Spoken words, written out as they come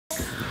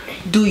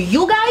Do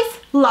you guys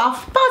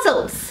love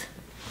puzzles?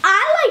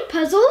 I like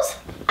puzzles.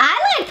 I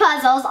like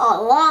puzzles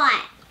a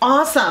lot.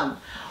 Awesome.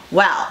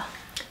 Well,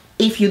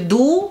 if you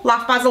do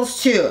love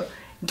puzzles too,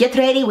 get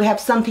ready. We have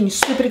something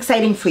super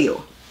exciting for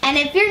you. And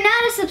if you're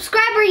not a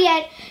subscriber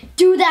yet,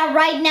 do that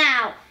right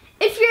now.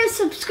 If you're a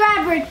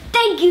subscriber,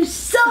 thank you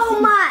so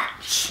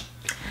much.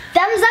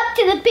 Thumbs up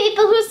to the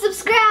people who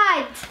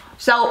subscribed.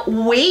 So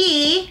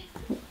we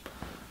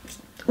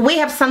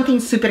have something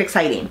super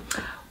exciting.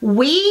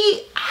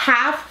 We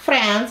have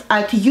friends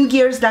at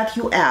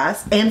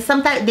UGears.us, and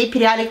sometimes they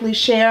periodically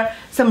share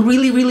some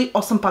really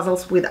awesome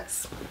puzzles with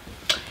us.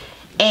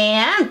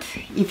 And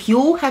if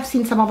you have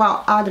seen some of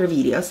our other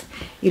videos,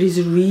 it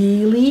is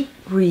really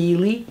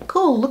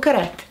cool. Look at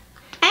it.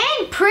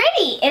 And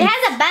pretty. It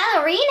has a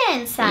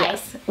ballerina inside.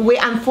 Yes. We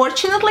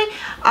unfortunately,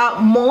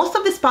 most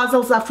of these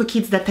puzzles are for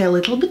kids that are a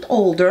little bit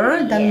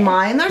older than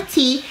mine or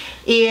T.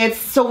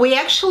 So we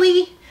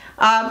actually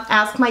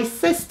asked my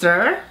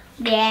sister,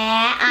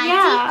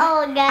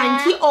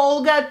 Auntie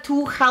Olga,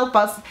 to help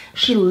us.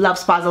 She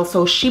loves puzzles,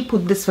 so she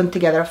put this one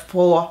together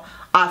for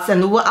us,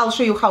 and I'll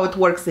show you how it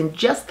works in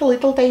just a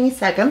little tiny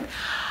second.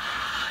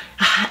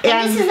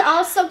 And this is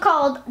also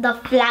called the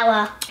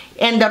flower.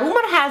 And the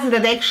rumor has it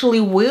that actually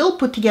we'll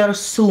put together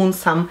soon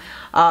some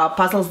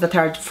puzzles that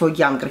are for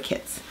younger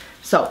kids.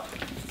 So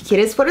here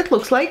is what it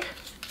looks like.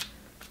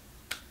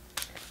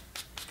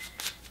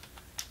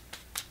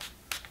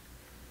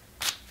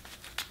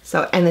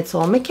 So, and it's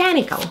all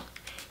mechanical.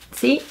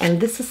 See, and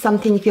this is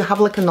something if you have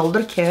like an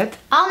older kid.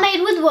 All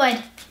made with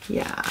wood.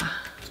 Yeah.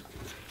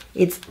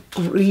 It's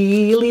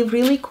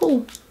really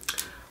cool.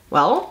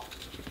 Well,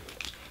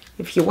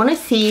 if you want to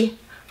see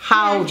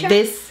how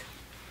this...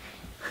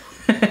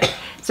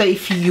 So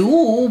if you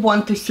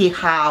want to see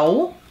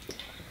how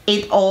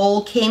it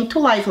all came to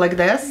life like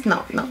this.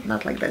 No,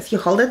 not like this. You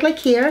hold it like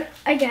here.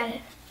 I got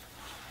it.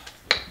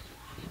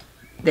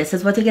 This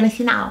is what you're going to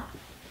see now.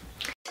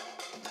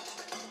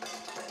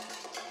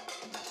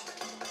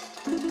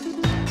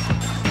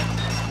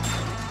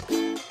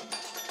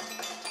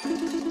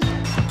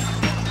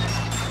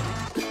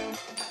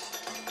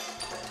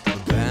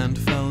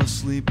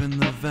 Sleep in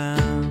the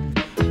van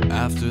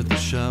after the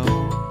show,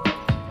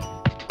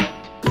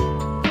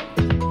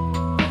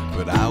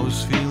 but I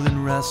was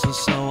feeling restless,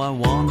 so I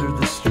wandered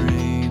the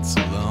streets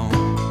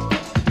alone.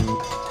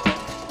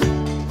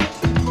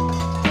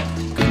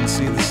 Couldn't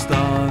see the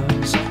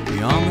stars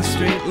beyond the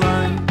street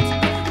light,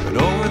 but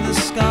over the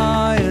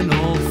sky an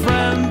old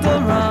friend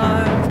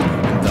arrived,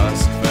 and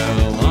dusk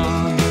fell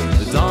on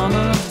the dawn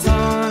of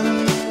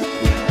time,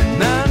 and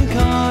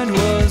mankind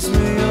was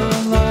realized.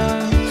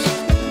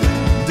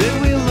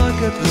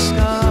 At the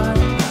sky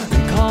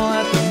and call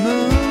at the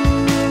moon.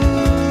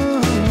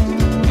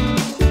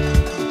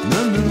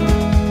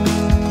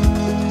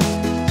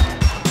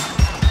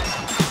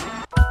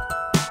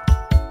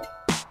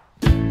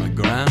 My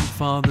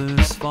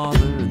grandfather's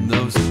father and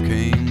those who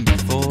came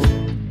before,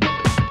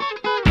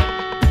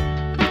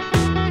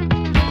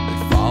 they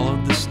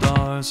followed the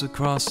stars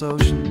across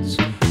oceans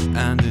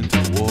and into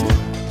wars.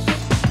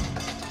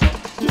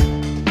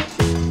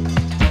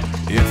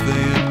 If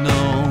they had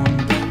known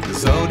the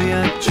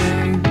zodiac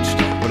changed,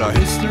 would our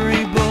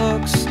history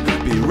books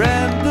be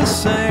read the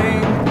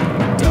same?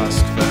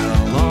 Dusk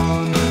fell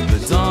on the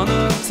dawn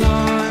of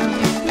time,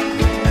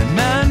 and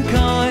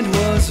mankind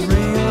was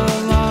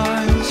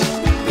realized.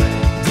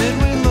 Did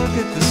we look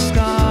at the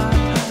sky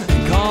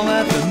and call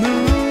at the moon?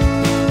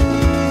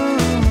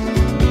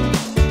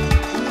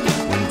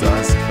 When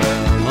dusk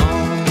fell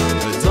on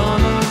the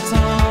dawn of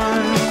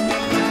time,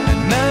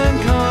 and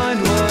mankind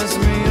was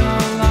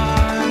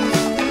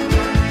realized.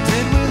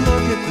 Did we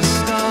look at the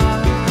sky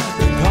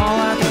and call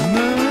at the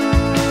moon?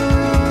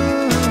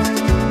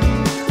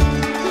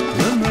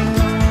 The moon.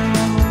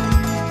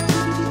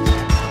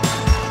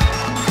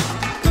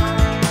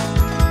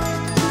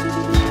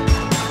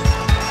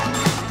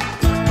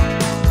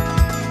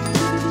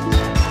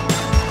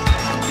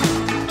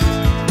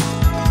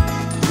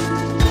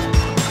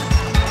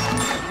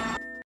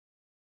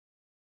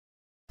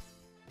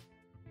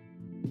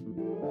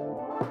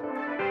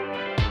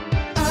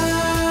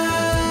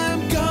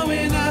 I'm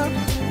going out,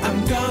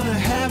 I'm gonna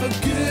have a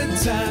good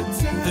time,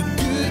 a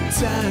good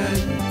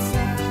time.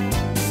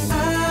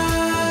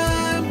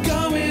 I'm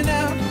going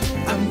out,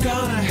 I'm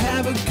gonna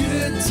have a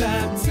good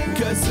time,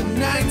 'cause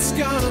tonight's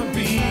gonna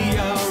be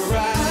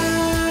alright.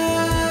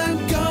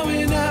 I'm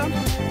going out,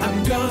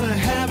 I'm gonna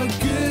have a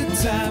good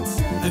time,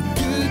 a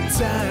good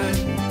time.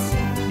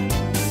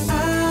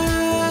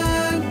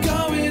 I'm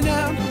going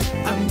out,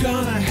 I'm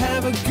gonna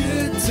have a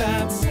good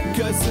time,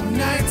 'cause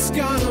tonight's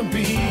gonna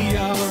be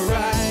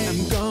alright.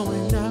 I'm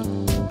going out,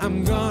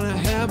 I'm gonna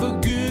have a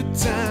good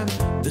time.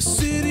 The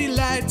city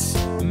lights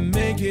are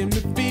making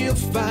me feel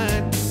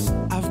fine.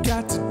 I've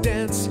got to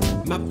dance,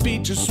 my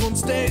feet just won't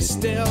stay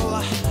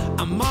still.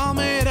 I'm all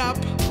made up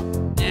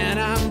and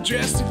I'm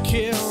dressed to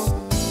kill.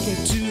 Get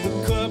to the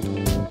club,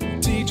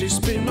 DJ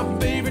spin my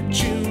favorite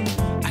tune.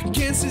 I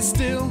can't sit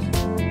still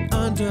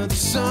under the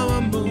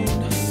summer moon.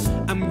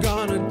 I'm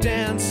gonna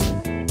dance,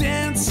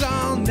 dance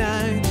all night.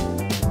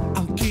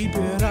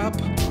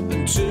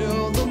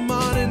 till the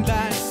morning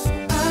light.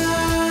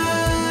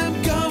 I'm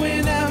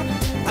going out,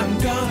 I'm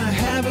gonna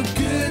have a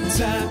good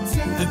time,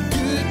 a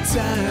good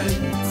time.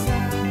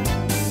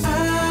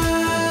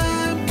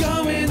 I'm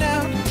going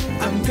out,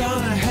 I'm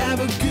gonna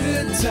have a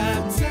good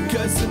time,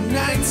 'cause the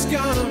night's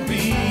gonna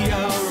be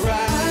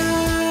alright.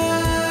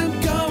 I'm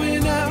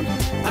going out,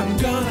 I'm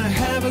gonna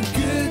have a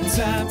good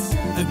time,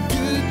 a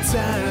good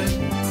time.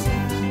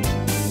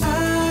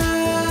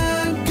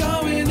 I'm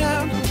going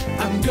out,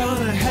 I'm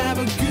gonna have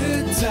a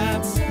good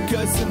time,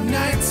 'cause the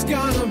night's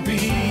gonna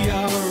be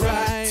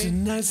alright.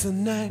 Tonight's the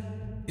night,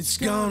 it's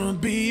gonna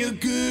be a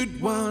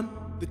good one.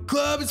 The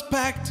club is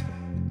packed,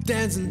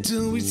 dance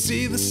until we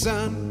see the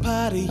sun.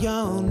 Party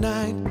all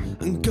night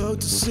and go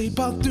to sleep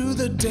all through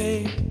the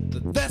day.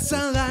 That's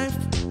our life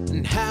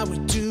and how we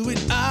do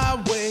it our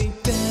way.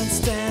 Dance,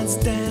 dance,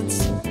 dance,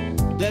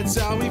 that's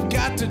all we've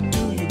got to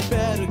do. You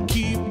better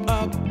keep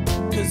up,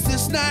 'cause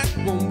this night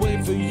won't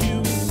wait for you.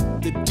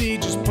 The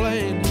DJ's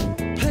playing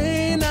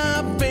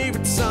our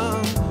favorite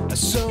song.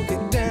 So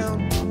get down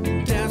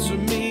and dance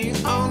with me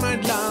all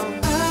night long.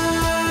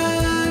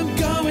 I'm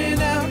going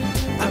out,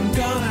 I'm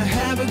gonna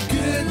have a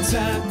good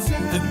time,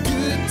 a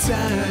good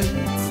time.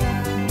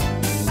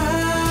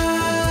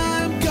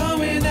 I'm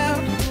going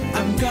out,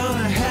 I'm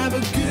gonna have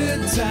a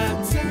good time,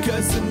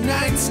 'cause the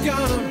night's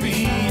gonna be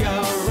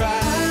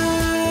alright.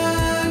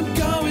 I'm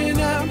going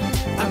out,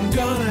 I'm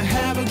gonna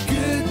have a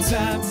good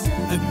time,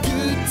 a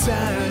good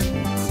time.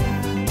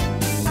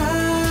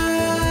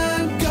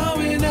 I'm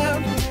going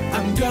out,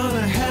 I'm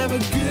gonna have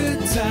a good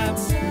time,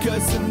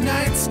 'cause the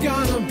night's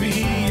gonna be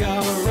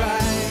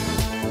alright.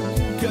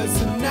 'Cause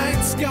the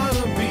night's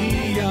gonna be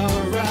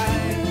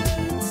alright.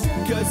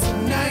 'Cause the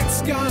night's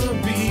gonna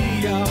be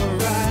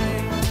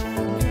alright.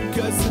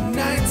 'Cause the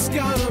night's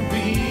gonna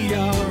be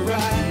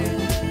alright.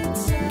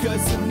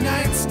 'Cause the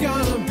night's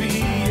gonna be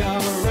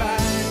alright.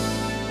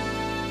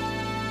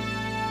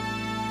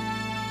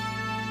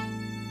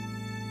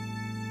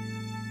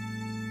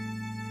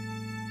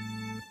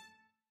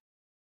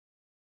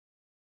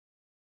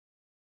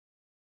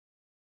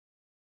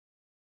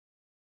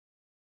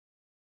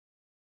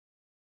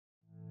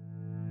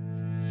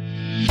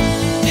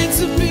 It's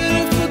a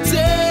beautiful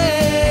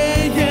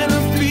day and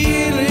I'm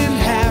feeling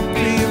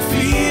happy and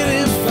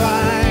feeling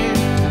fine.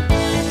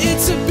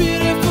 It's a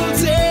beautiful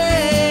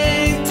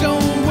day,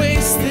 don't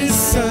waste this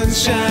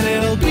sunshine,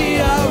 it'll be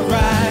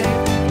alright.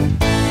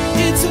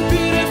 It's a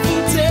beautiful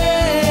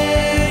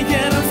day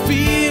and I'm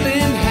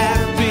feeling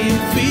happy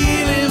and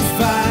feeling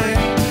fine.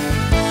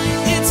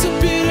 It's a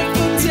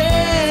beautiful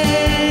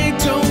day,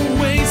 don't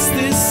waste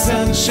this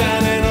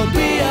sunshine, it'll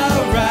be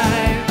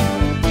alright.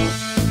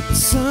 The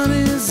sun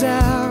is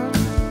out,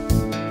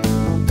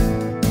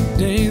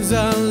 days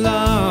are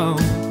long.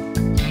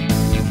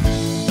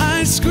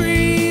 Ice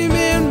cream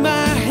in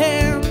my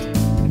hand,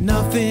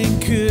 nothing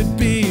could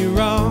be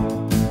wrong.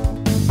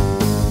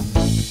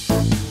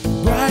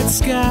 Bright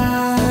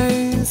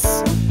skies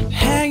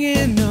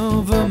hanging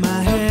over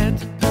my head.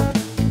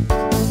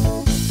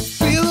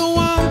 Feel the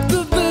warmth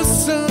of the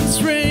sun's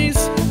rays,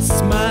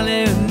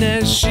 smiling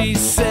as she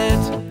said.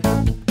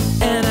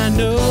 And I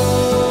know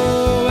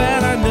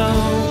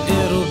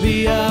it'll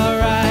be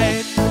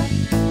alright.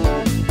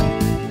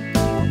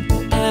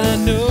 And I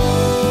know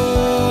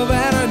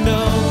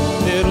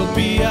it'll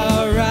be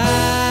alright.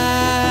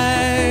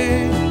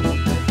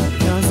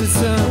 'Cause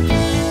it's a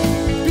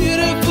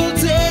beautiful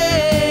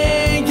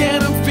day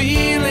and I'm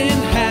feeling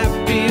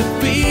happy and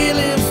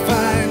feeling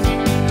fine.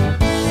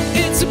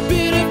 It's a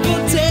beautiful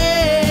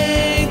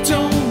day,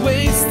 don't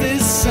waste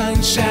this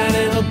sunshine,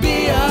 it'll be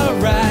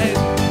alright.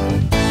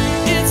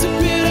 It's a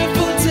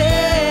beautiful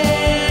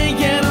day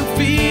and I'm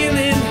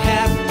feeling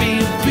happy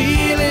and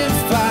feeling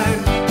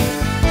fine.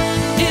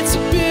 It's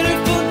a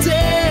beautiful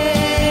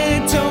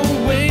day, don't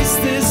waste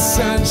this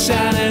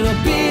sunshine,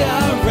 it'll be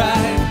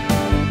alright.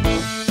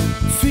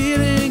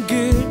 Feeling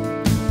good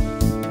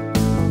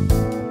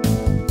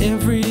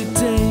every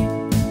day.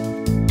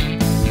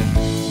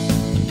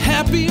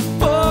 Happy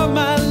for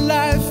my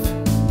life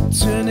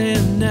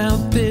turning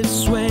out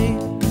this way.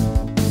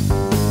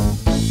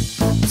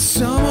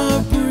 Summer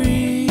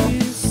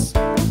breeze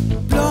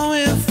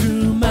blowing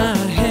through my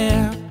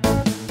hair.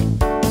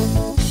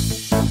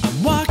 I'm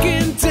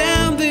walking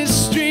down this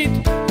street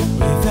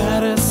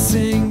without a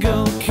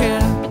single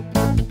care.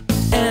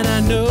 And I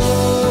know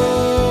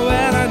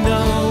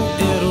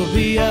it'll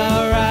be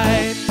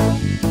alright.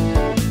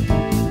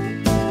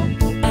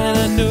 And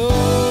I know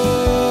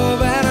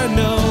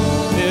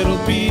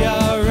it'll be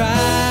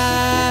alright.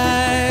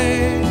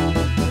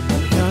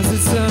 'Cause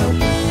it's a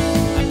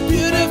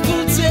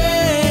beautiful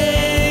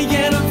day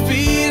and I'm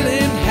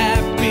feeling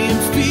happy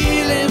and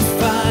feeling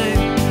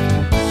fine.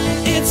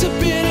 It's a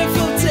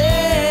beautiful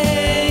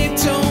day,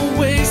 don't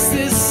waste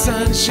this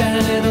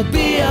sunshine, it'll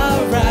be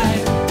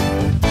alright.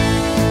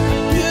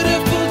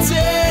 Beautiful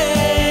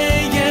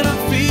day and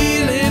I'm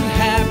feeling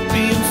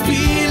happy and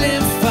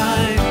feeling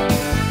fine.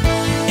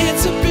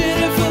 It's a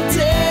beautiful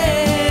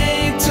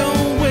day,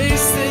 don't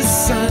waste this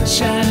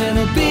sunshine,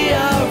 it'll be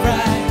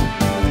alright.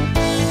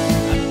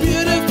 A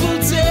beautiful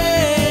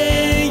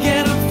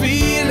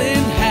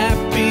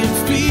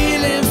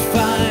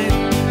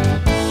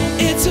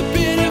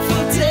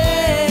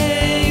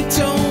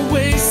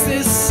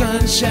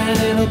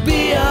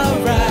be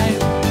alright.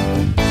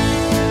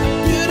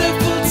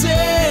 Beautiful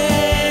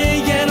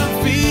day, and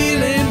I'm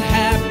feeling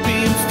happy,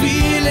 I'm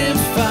feeling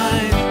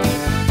fine.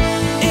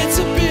 It's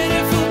a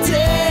beautiful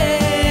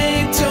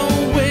day,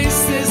 don't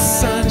waste this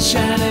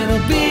sunshine,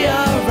 it'll be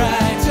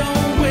alright.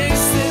 Don't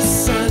waste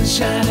this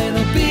sunshine,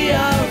 it'll be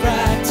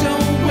alright.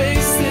 Don't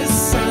waste this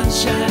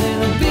sunshine,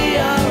 it'll be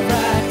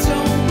alright.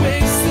 Don't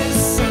waste this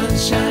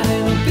sunshine,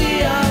 it'll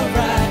be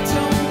alright.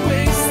 Don't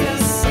waste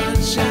this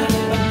sunshine,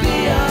 it'll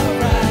be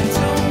alright.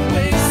 Don't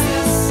waste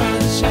this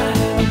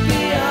sunshine, it'll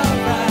be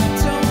alright.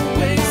 Don't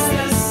waste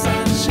this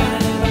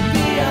sunshine, it'll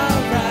be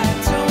alright.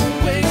 Don't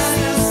waste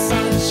this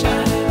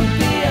sunshine, it'll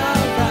be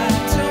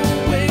alright. Don't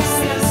waste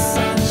this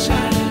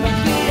sunshine, it'll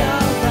be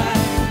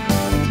alright.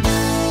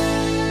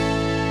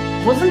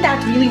 Wasn't that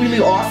really,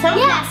 really awesome?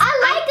 Yes, I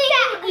liked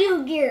that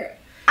UGears.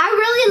 I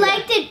really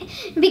liked it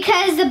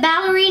because the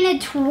ballerina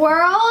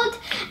twirled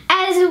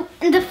as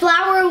the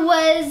flower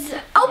was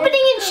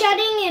opening and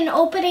shutting and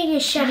opening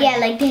and shutting. Yeah,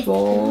 like this.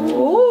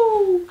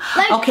 Oh.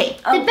 Like Okay.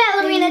 the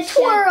ballerina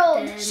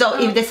twirled. So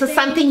if this is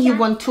something you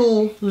want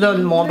to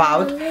learn more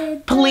about,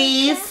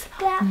 please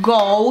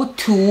go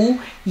to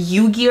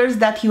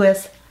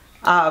UGears.us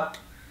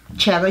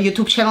channel,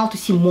 YouTube channel, to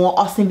see more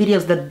awesome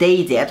videos that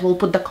they did. We'll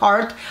put the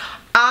card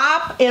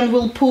up and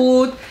we'll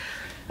put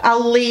a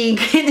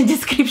link in the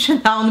description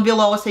down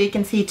below so you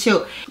can see it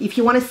too. If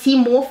you want to see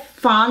more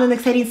fun and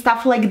exciting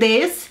stuff like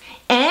this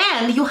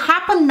and you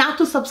happen not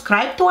to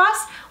subscribe to us,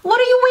 what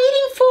are you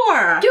waiting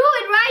for? Do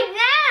it right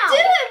now.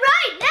 Do it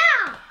right now.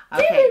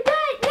 Okay. Do it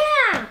right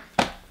now.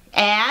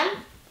 And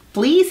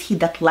please hit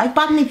that like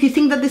button if you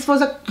think that this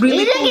was a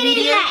really cool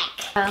video.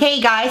 Like.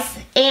 Okay guys,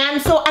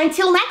 and so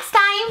until next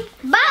time,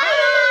 Bye.